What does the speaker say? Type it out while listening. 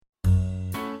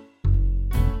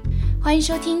欢迎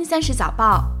收听30早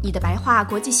报，你的白话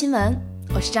国际新闻，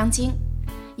我是张晶。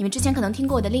你们之前可能听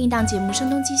过我的另一档节目《声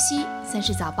东击西》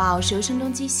，30早报是由声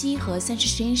东击西和30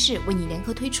实验室为你联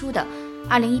合推出的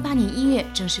，2018年1月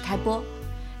正式开播。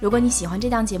如果你喜欢这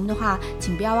档节目的话，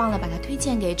请不要忘了把它推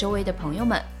荐给周围的朋友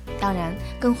们。当然，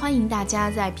更欢迎大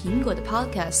家在苹果的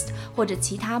Podcast 或者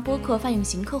其他播客泛用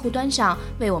型客户端上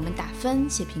为我们打分、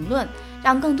写评论，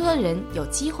让更多的人有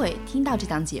机会听到这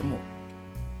档节目。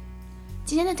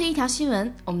今天的第一条新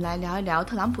闻，我们来聊一聊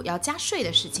特朗普要加税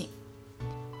的事情。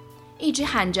一直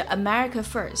喊着 America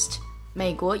First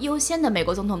美国优先的美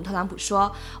国总统特朗普说，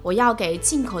我要给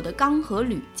进口的钢和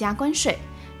铝加关税，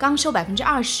钢收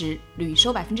 20%， 铝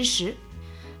收 10%。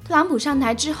 特朗普上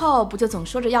台之后不就总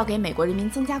说着要给美国人民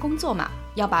增加工作嘛，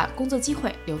要把工作机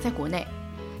会留在国内。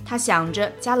他想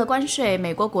着加了关税，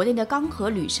美国国内的钢和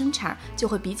铝生产就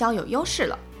会比较有优势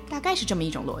了，大概是这么一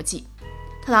种逻辑。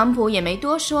特朗普也没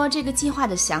多说这个计划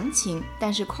的详情，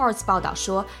但是 Quartz 报道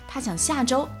说他想下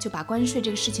周就把关税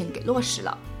这个事情给落实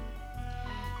了。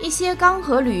一些钢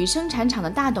和铝生产厂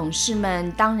的大董事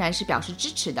们当然是表示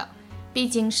支持的，毕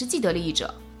竟是既得利益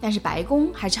者，但是白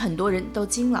宫还是很多人都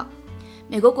惊了。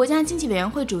美国国家经济委员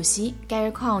会主席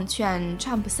Gary Cohn 劝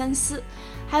Trump 三思，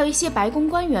还有一些白宫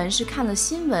官员是看了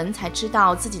新闻才知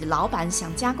道自己的老板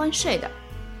想加关税的。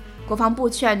国防部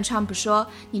劝 Trump 说，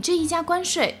你这一加关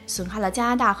税损害了加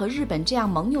拿大和日本这样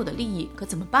盟友的利益，可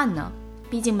怎么办呢？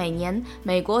毕竟每年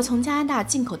美国从加拿大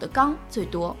进口的钢最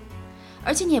多，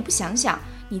而且你也不想想，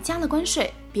你加了关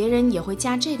税，别人也会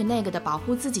加这个那个的保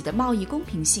护自己的贸易公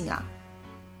平性啊。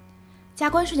加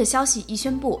关税的消息一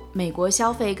宣布，美国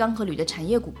消费钢和铝的产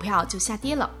业股票就下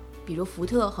跌了，比如福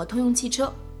特和通用汽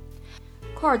车。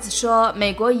Quartz 说，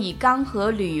美国以钢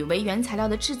和铝为原材料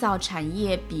的制造产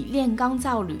业比炼钢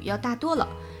造铝要大多了，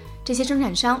这些生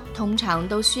产商通常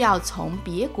都需要从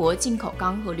别国进口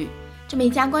钢和铝，这么一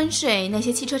加关税，那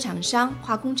些汽车厂商、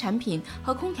化工产品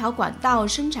和空调管道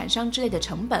生产商之类的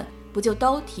成本不就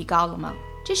都提高了吗？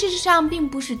这事实上并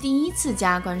不是第一次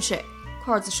加关税。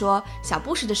Quartz 说，小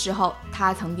布什的时候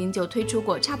他曾经就推出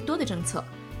过差不多的政策，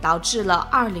导致了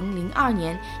2002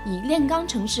年以炼钢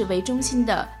城市为中心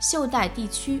的袖带地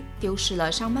区丢失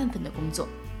了上万份的工作。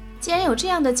既然有这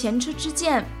样的前车之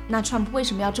鉴，那 Trump 为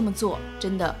什么要这么做，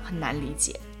真的很难理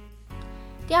解。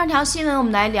第二条新闻，我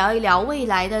们来聊一聊未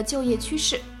来的就业趋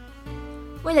势。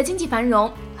为了经济繁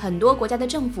荣，很多国家的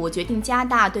政府决定加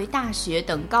大对大学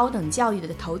等高等教育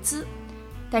的投资，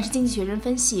但是经济学人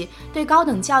分析，对高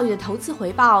等教育的投资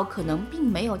回报可能并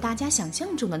没有大家想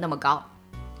象中的那么高。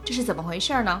这是怎么回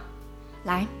事呢？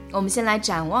来，我们先来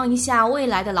展望一下未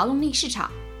来的劳动力市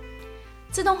场。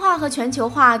自动化和全球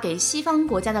化给西方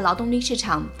国家的劳动力市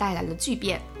场带来了巨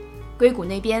变。硅谷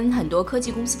那边很多科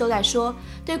技公司都在说，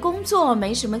对工作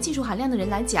没什么技术含量的人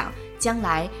来讲，将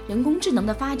来人工智能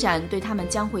的发展对他们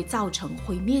将会造成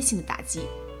毁灭性的打击。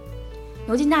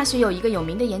牛津大学有一个有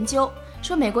名的研究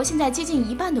说，美国现在接近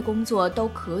一半的工作都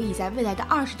可以在未来的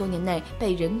20多年内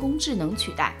被人工智能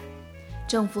取代。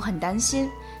政府很担心，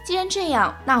既然这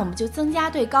样，那我们就增加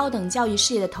对高等教育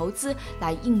事业的投资，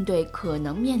来应对可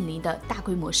能面临的大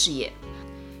规模失业。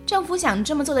政府想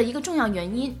这么做的一个重要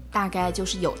原因，大概就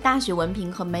是有大学文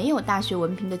凭和没有大学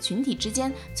文凭的群体之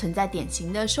间存在典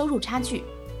型的收入差距。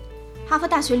哈佛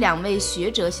大学2位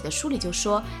学者写的书里就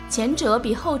说，前者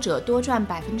比后者多赚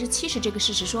 70%， 这个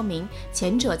事实说明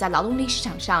前者在劳动力市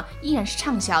场上依然是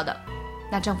畅销的。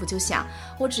那政府就想，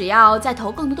我只要再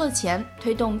投更多的钱，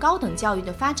推动高等教育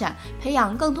的发展，培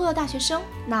养更多的大学生，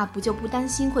那不就不担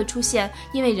心会出现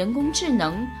因为人工智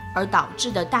能而导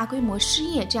致的大规模失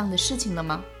业这样的事情了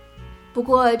吗？不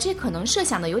过这可能设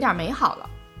想的有点美好了，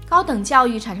高等教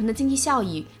育产生的经济效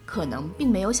益可能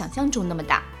并没有想象中那么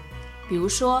大。比如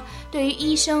说，对于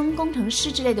医生、工程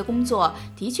师之类的工作，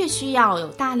的确需要有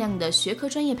大量的学科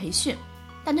专业培训，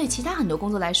但对其他很多工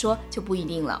作来说就不一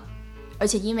定了。而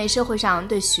且因为社会上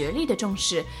对学历的重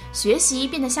视，学习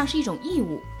变得像是一种义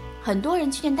务，很多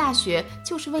人去念大学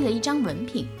就是为了一张文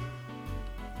凭。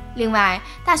另外，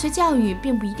大学教育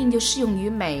并不一定就适用于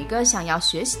每个想要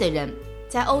学习的人，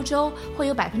在欧洲会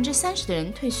有 30% 的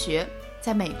人退学，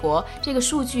在美国这个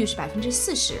数据是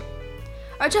 40%。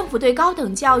而政府对高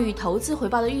等教育投资回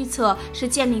报的预测是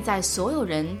建立在所有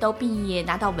人都毕业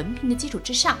拿到文凭的基础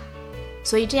之上，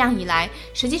所以这样一来，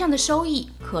实际上的收益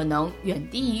可能远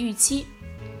低于预期。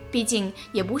毕竟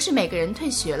也不是每个人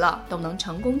退学了都能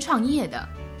成功创业的。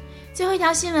最后一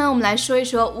条新闻，我们来说一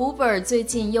说 Uber 最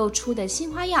近又出的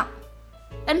新花样。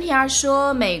NPR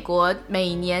说，美国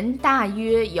每年大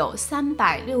约有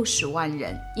360万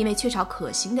人因为缺少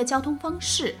可行的交通方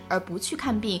式而不去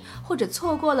看病，或者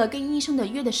错过了跟医生的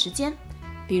约的时间，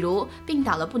比如病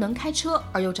倒了不能开车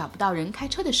而又找不到人开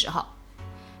车的时候，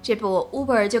这不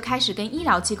Uber 就开始跟医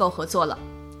疗机构合作了。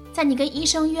在你跟医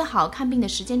生约好看病的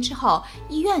时间之后，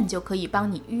医院就可以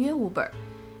帮你预约 Uber，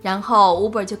 然后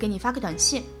Uber 就给你发个短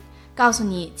信，告诉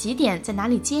你几点在哪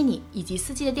里接你以及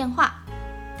司机的电话。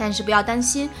但是不要担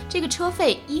心，这个车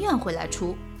费医院会来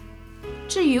出。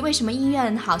至于为什么医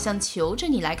院好像求着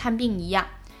你来看病一样，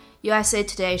 USA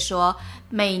Today 说，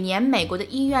每年美国的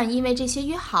医院因为这些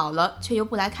约好了却又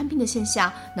不来看病的现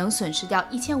象，能损失掉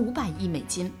1500亿美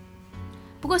金。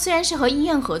不过虽然是和医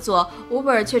院合作，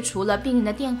 Uber 却除了病人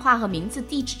的电话和名字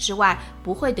地址之外，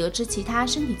不会得知其他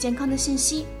身体健康的信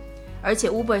息。而且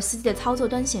Uber 司机的操作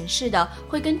端显示的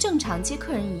会跟正常接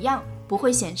客人一样，不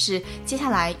会显示接下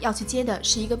来要去接的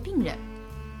是一个病人。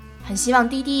很希望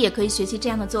滴滴也可以学习这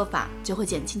样的做法，就会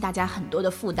减轻大家很多的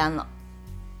负担了。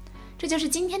这就是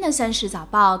今天的30早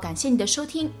报，感谢你的收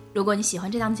听。如果你喜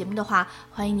欢这档节目的话，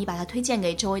欢迎你把它推荐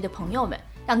给周围的朋友们，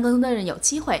让更多的人有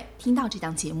机会听到这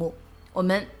档节目。我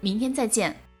们明天再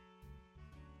见。